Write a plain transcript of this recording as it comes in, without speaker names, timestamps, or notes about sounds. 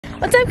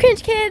What's up,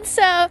 Cringe Kids?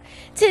 So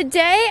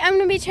today I'm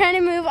gonna be trying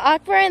to move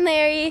Akbar and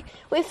Larry.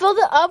 We filled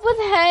it up with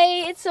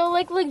hay. It's so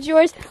like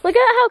luxurious. Look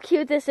at how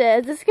cute this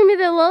is. This is gonna be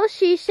the little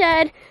she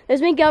shed. There's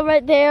Miguel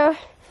right there.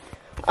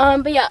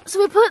 But yeah, so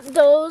we put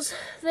those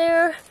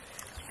there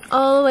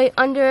all the way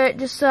under it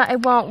just so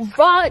it won't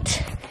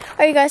rot.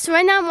 Alright guys, so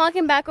right now I'm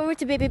walking back over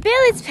to Baby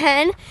Bailey's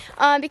pen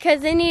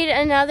because they need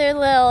another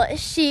little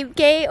sheep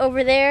gate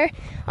over there.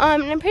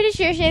 And I'm pretty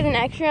sure she has an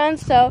extra one,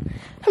 so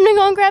I'm gonna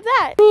go and grab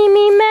that.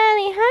 Mimi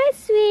Mally, hi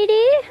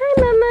sweetie. Hi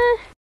mama.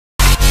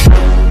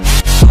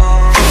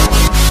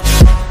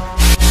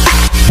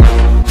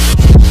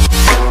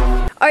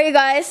 Alright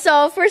guys,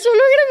 so first one we're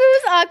gonna move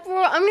is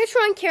Akbar. I'm gonna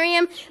try and carry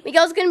him.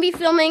 Miguel's gonna be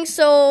filming,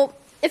 so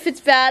if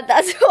it's bad,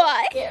 that's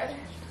why.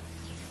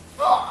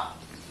 Oh.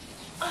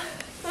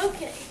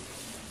 Okay.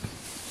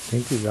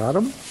 Think you got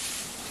him?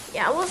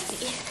 Yeah, we'll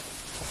see.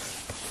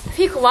 If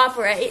he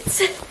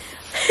cooperates.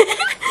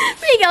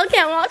 Miguel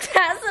can't walk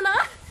fast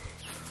enough.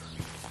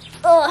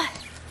 Ugh.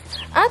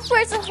 Akbar,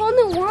 it's a whole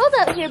new world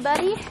out here,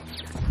 buddy.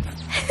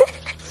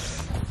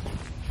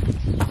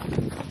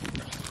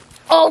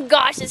 Oh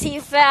gosh, is he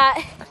fat?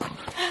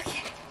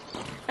 Okay.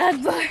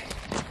 Akbar.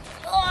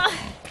 Ugh.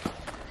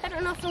 I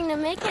don't know if I'm gonna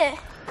make it.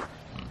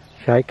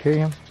 Should I carry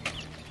him?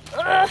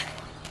 Ugh.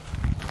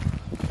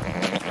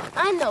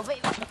 I know,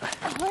 baby.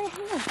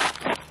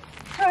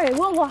 Alright,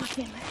 we'll walk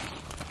him.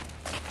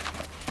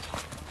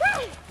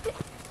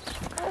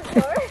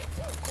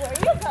 Where are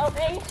you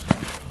going?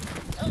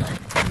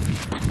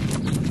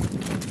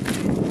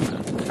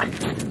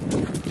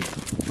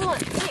 Come on,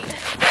 wait.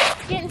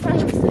 Get in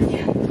front of us.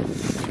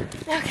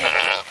 Okay.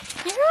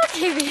 You're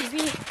okay,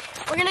 baby.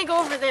 We're gonna go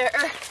over there.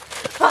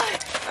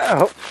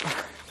 Oh.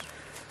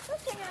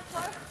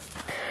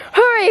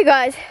 Alright, you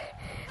guys.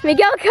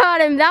 Miguel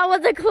caught him. That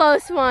was a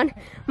close one.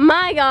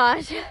 My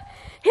gosh.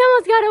 He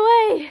almost got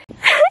away.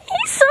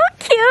 He's so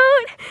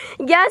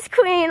cute. Yes,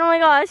 queen. Oh my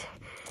gosh.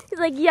 He's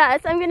like,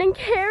 yes, I'm getting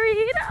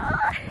carried.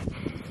 Oh,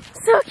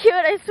 so cute,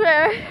 I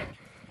swear.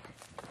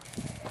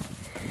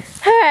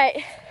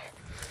 Alright.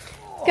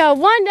 Got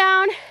one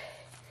down.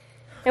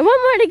 And one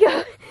more to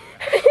go.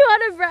 You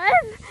out of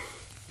breath?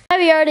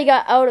 Levy already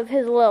got out of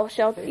his little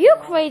shelter. You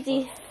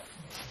crazy.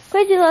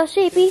 Crazy little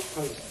sheepy.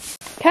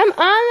 Come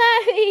on,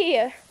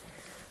 Levy.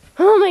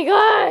 Oh my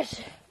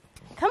gosh.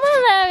 Come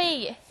on,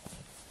 Larry.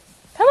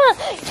 Come on.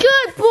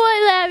 Good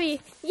boy, Larry.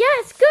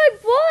 Yes,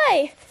 good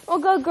boy. Oh,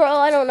 good girl.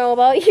 I don't know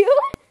about you.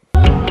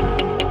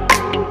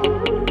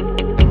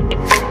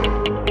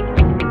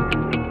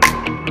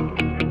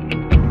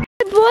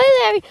 Good boy,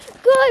 Larry.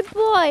 Good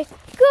boy.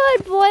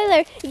 Good boy,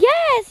 Larry.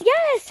 Yes,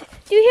 yes.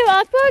 Do you hear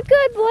Akbar?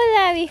 Good boy,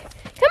 Larry.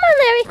 Come on,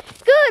 Larry.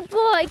 Good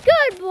boy.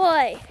 Good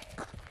boy.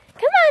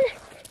 Come on.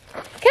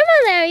 Come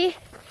on, Larry.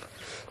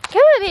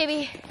 Come on,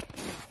 baby.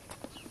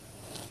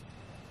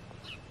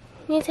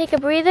 You take a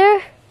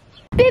breather?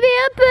 Baby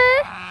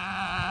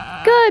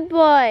up! Good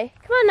boy.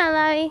 Come on now,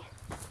 Larry.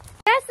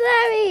 Yes,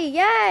 Larry.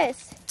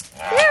 Yes.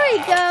 There we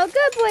go.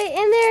 Good boy.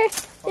 And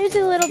there's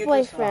a little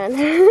boyfriend.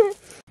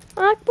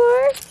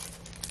 Akbar?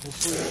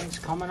 This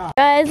coming up.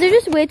 Guys, they're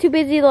just way too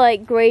busy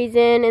like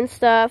grazing and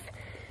stuff.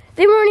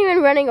 They weren't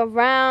even running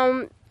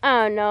around.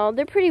 I don't know.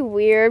 They're pretty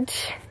weird.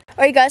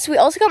 Alright guys, so we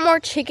also got more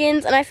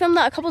chickens and I filmed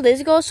that a couple days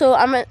ago, so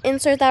I'm gonna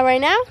insert that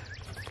right now.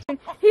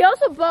 He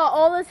also bought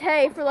all this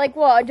hay for like,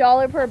 what,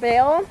 $1 per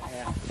bale?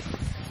 Yeah.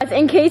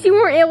 In case you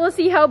weren't able to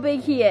see how big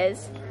he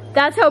is.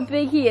 That's how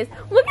big he is.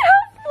 Look at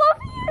how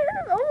fluffy he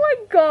is. Oh my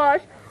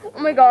gosh. Oh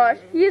my gosh.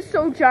 He is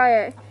so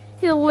giant.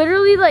 He's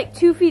literally like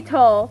 2 feet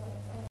tall.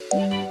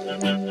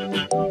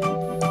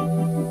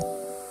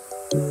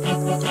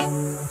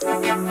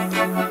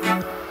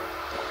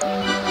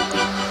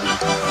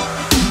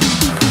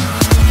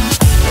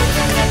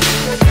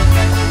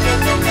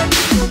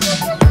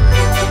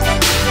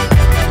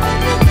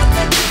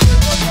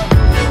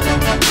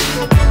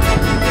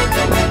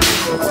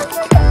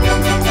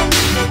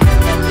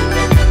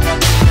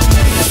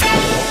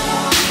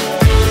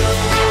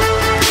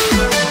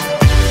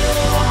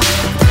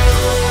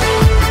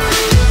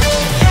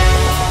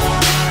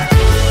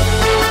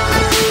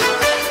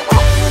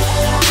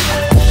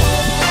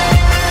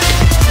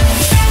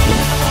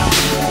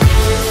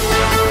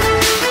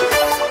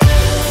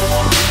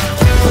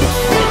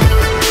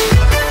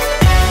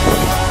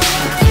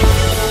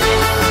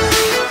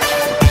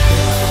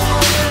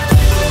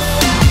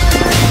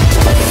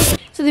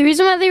 The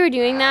reason why they were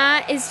doing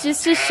that is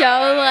just to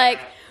show like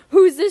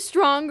who's the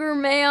stronger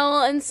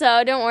male, and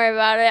so don't worry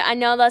about it. I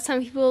know that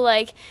some people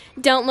like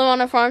don't live on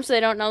a farm, so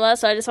they don't know that,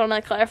 so I just want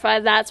to clarify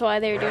that's why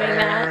they were doing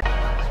that.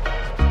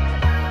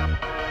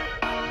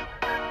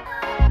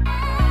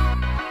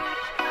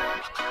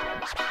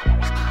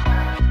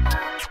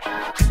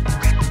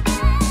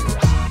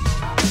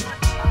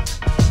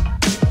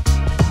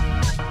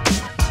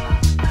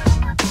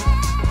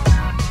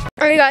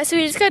 Alright guys, so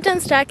we just got done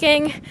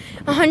stacking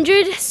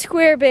 100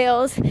 square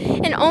bales,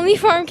 and only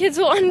farm kids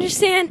will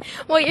understand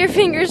what your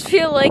fingers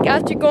feel like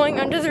after going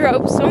under the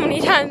rope so many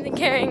times and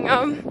carrying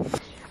them.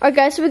 Alright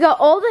guys, so we got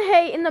all the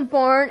hay in the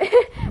barn.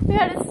 We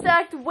had it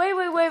stacked way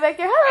back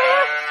there.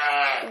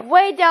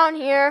 Way down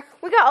here.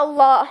 We got a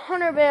lot,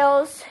 100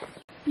 bales.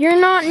 You're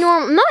not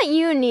normal. Not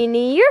you,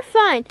 Nini. You're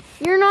fine.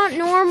 You're not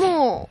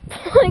normal.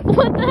 Like,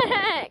 what the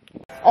heck?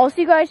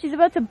 Also, you guys, she's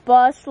about to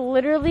bust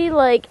literally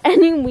like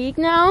any week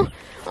now.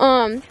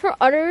 Her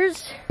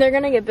udders, they're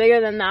gonna get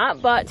bigger than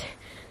that, but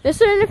they're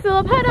starting to fill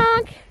up. Hi,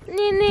 Donk.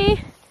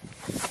 Nini.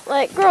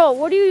 Like, girl,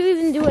 what are you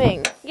even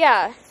doing?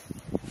 Yeah.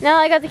 Now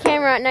I got the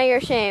camera out, now you're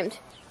ashamed.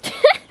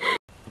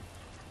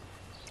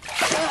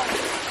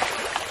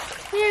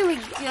 There we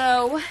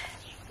go.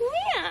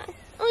 Yeah.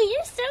 Oh,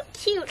 you're so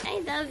cute. I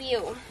love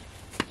you.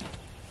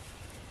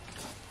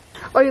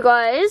 Oh, you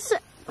guys,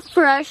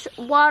 fresh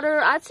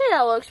water. I'd say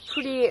that looks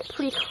pretty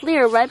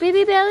clear, right,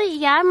 baby belly?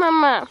 Yeah,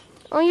 mama.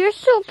 Oh, you're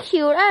so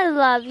cute. I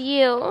love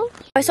you.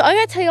 Alright, so I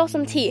gotta tell y'all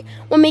some tea.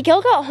 When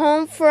Miguel got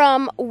home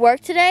from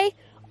work today,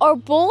 our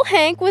bull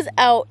Hank was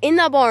out in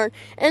the barn.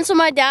 And so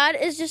my dad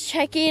is just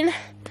checking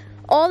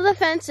all the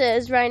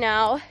fences right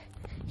now.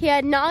 He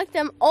had knocked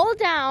them all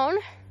down.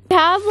 We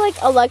have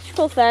like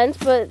electrical fence,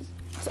 but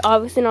it's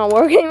obviously not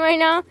working right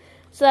now.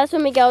 So that's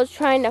what Miguel was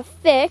trying to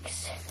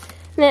fix.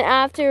 And then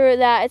after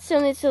that, it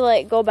still needs to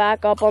like go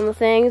back up on the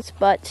things,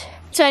 but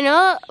so I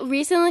know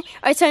recently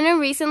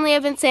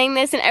I've been saying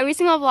this in every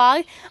single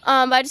vlog,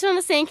 but I just want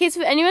to say in case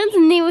if anyone's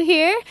new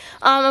here,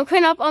 I'm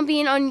coming up on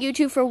being on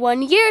YouTube for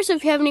 1 year, so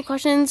if you have any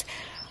questions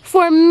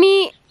for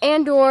me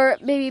and or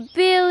baby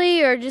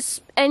Billy or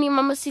just any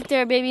mamacita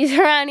or babies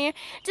around here,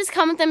 just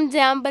comment them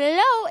down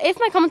below if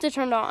my comments are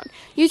turned on.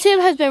 YouTube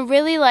has been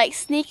really like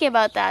sneaky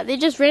about that. They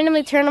just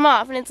randomly turn them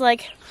off and it's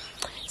like,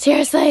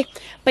 seriously.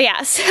 But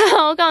yeah, so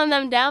I'll comment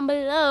them down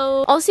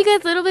below. Also, you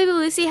guys, little baby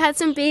Lucy had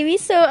some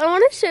babies, so I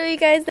want to show you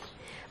guys that.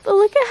 But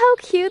look at how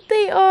cute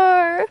they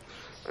are.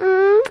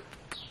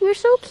 You're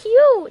so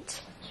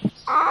cute.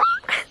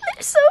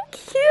 They're so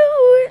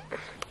cute.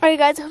 Alright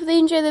guys, I hope you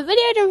enjoyed the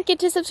video. Don't forget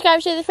to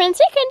subscribe, share with your friends,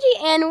 say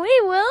Cringey, and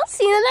we will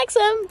see you in the next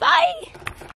one. Bye!